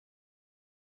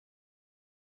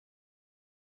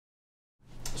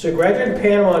So you graduated in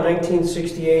Panama in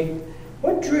 1968.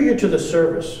 What drew you to the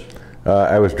service?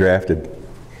 I was drafted.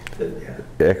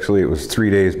 Actually, it was 3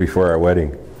 days before our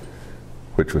wedding,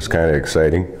 which was kind of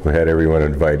exciting. We had everyone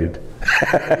invited.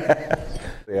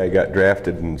 I got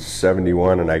drafted in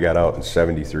 '71 and I got out in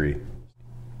 '73.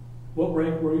 What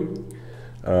rank were you?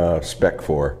 Spec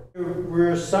 4. You were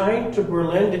assigned to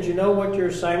Berlin. Did you know what your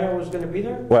assignment was going to be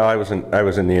there? Well, I was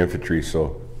in the infantry,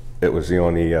 so it was the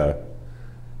only,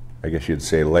 I guess you'd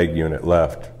say, leg unit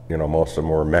left. You know, most of them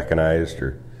were mechanized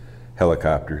or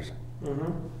helicopters.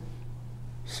 Mm-hmm.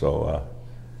 So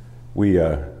we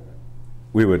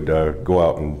would go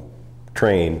out and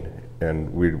train,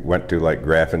 and we went to like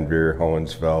Grafenwehr,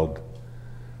 Hohensfeld.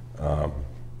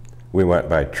 We went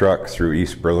by truck through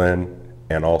East Berlin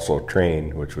and also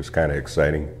train, which was kind of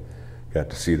exciting. Got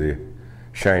to see the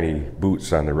shiny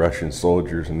boots on the Russian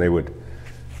soldiers, and they would,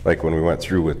 like when we went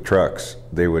through with trucks,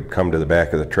 they would come to the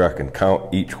back of the truck and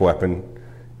count each weapon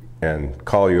and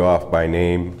call you off by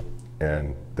name,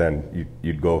 and then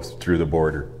you'd go through the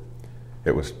border.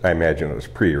 It was, I imagine it was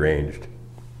prearranged.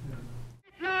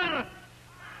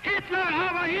 Hitler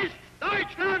aber ist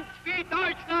Deutschland, wie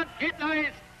Deutschland Hitler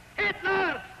ist.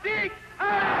 Hitler, Sieg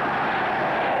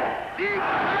Heil! Sieg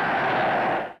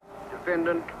Heil!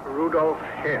 Defendant Rudolf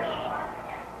Hess,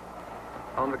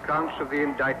 on the counts of the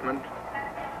indictment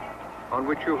on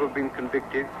which you have been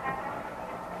convicted,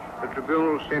 the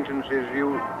tribunal sentences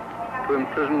you to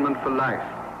imprisonment for life.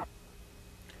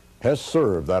 Hess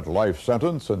served that life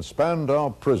sentence in Spandau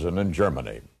Prison in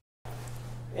Germany.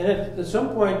 And at some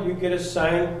point you get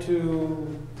assigned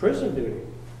to prison duty.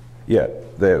 Yeah,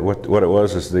 what it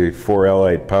was is the 4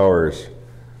 Allied powers,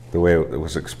 the way it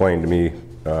was explained to me,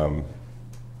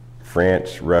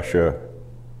 France, Russia,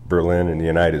 Berlin, and the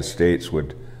United States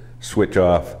would switch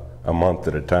off a month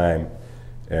at a time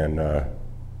and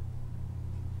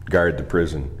guard the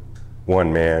prison.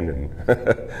 One man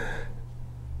and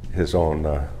his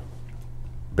own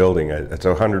building. It's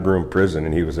a 100-room prison,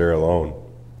 and he was there alone.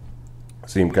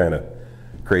 Seemed kind of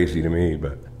crazy to me,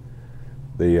 but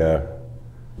the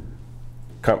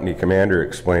company commander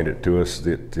explained it to us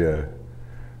that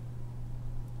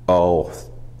all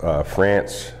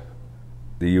France,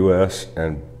 the U.S.,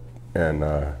 and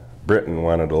Britain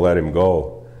wanted to let him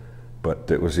go,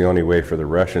 but it was the only way for the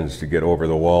Russians to get over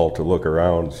the wall to look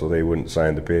around, so they wouldn't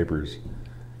sign the papers.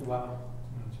 Wow.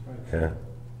 Yeah.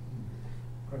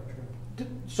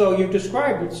 So you've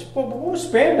described it. What was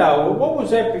Spandau? What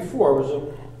was that before? Was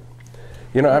it?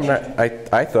 You know, I'm not.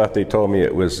 I thought they told me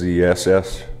it was the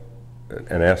SS,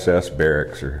 an SS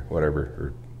barracks or whatever,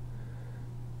 or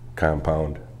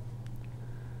compound.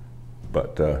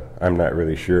 But I'm not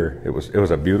really sure. It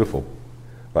was a beautiful.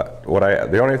 But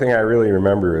the only thing I really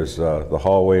remember is the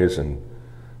hallways and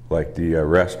like the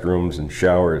restrooms and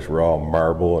showers were all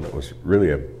marble, and it was really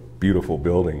a beautiful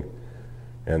building.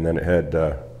 And then it had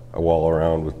a wall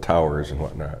around with towers and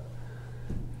whatnot.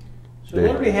 So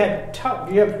nobody had,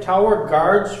 do you have tower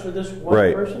guards for this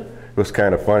one person? It was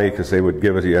kind of funny because they would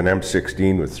give us an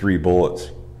M16 with 3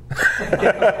 bullets.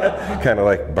 Kind of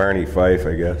like Barney Fife,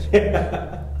 I guess.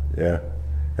 Yeah.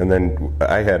 And then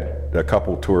I had a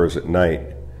couple tours at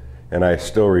night, and I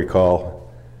still recall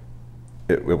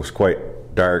it was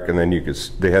quite dark, and then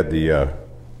they had the,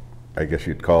 I guess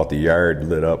you'd call it the yard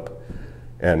lit up,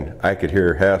 and I could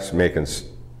hear Hess making,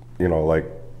 you know, like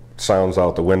sounds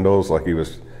out the windows, like he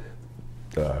was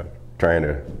trying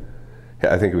to,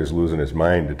 I think he was losing his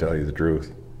mind, to tell you the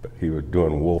truth. But he was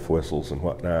doing wolf whistles and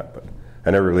whatnot, but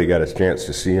I never really got a chance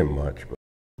to see him much. But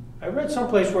I read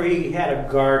someplace where he had a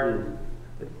garden.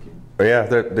 Yeah,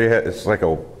 they had, it's like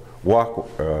a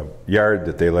yard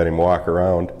that they let him walk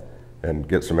around and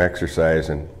get some exercise.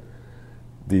 And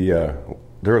there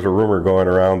was a rumor going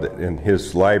around that in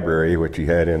his library, which he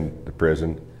had in the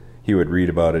prison, he would read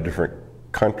about a different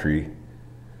country,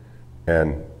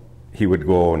 and he would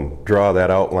go and draw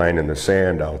that outline in the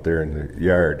sand out there in the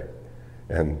yard.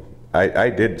 And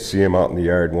I did see him out in the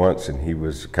yard once, and he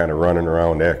was kind of running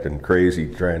around acting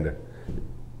crazy, trying to,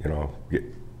 you know,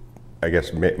 I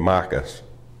guess mock us.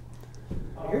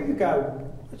 Here you got,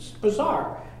 it's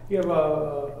bizarre. You have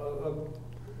a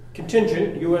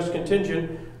contingent, U.S.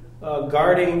 contingent,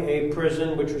 guarding a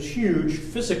prison which was huge,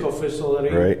 physical facility,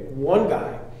 right. One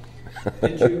guy.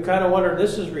 Did you kind of wonder,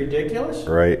 this is ridiculous?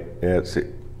 Right. Yeah,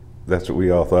 that's what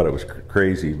we all thought. It was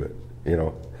crazy, but you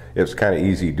know, it was kind of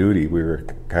easy duty. We were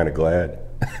kind of glad.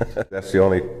 That's the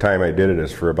only time I did it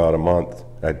is for about a month.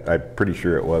 I'm pretty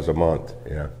sure it was a month.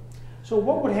 Yeah. So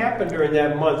what would happen during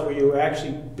that month? Were you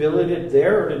actually billeted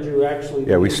there, or did you actually?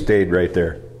 Yeah, we stayed right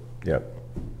there. Yep.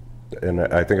 And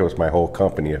I think it was my whole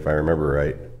company, if I remember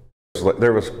right.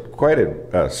 There was quite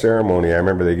a ceremony. I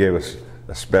remember they gave us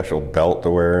a special belt to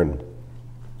wear, and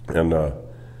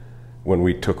when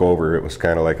we took over, it was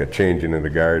kind of like a changing of the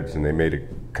guards, and they made a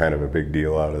kind of a big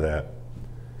deal out of that.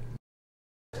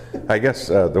 I guess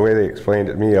the way they explained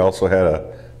it to me, he also had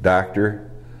a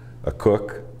doctor, a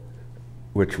cook,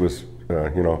 which was,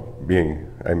 you know,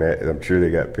 I'm sure they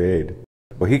got paid.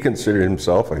 Well, he considered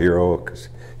himself a hero because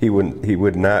he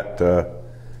would not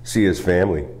see his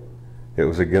family. It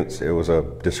was a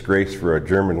disgrace for a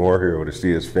German war hero to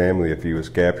see his family if he was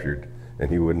captured, and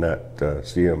he would not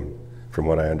see them, from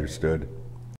what I understood.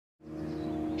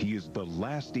 He is the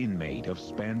last inmate of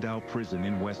Spandau Prison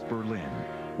in West Berlin,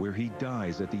 where he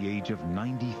dies at the age of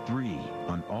 93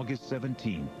 on August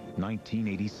 17,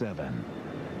 1987.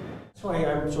 That's why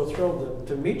I'm so thrilled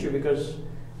to meet you, because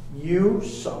you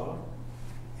saw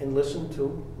and listened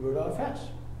to Rudolf Hess.